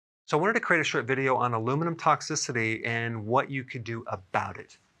So I wanted to create a short video on aluminum toxicity and what you could do about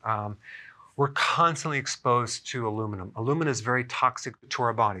it. We're constantly exposed to aluminum. Aluminum is very toxic to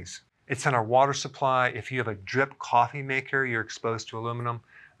our bodies. It's in our water supply. If you have a drip coffee maker, you're exposed to aluminum.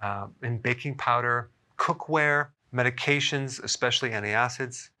 In baking powder, cookware, medications, especially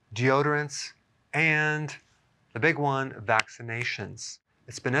antacids, deodorants, and the big one, vaccinations.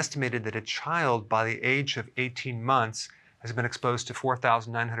 It's been estimated that a child by the age of 18 months has been exposed to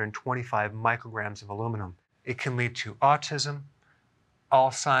 4,925 micrograms of aluminum. It can lead to autism,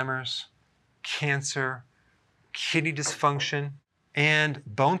 Alzheimer's, cancer, kidney dysfunction, and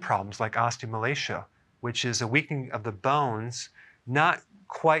bone problems like osteomalacia, which is a weakening of the bones, not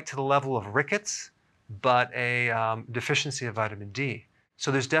quite to the level of rickets, but a deficiency of vitamin D. So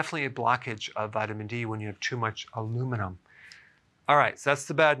there's definitely a blockage of vitamin D when you have too much aluminum. All right, so that's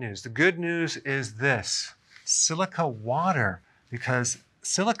the bad news. The good news is this: silica water, because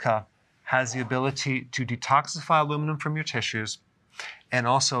silica has the ability to detoxify aluminum from your tissues, and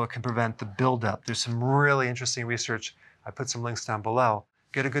also it can prevent the buildup. There's some really interesting research. I put some links down below.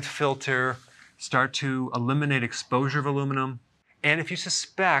 Get a good filter, start to eliminate exposure of aluminum. And if you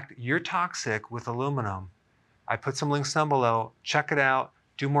suspect you're toxic with aluminum, I put some links down below. Check it out.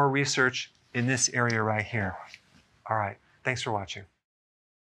 Do more research in this area right here. All right, thanks for watching.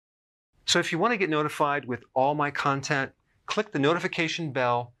 So if you want to get notified with all my content, click the notification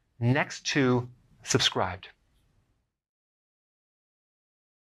bell next to subscribed.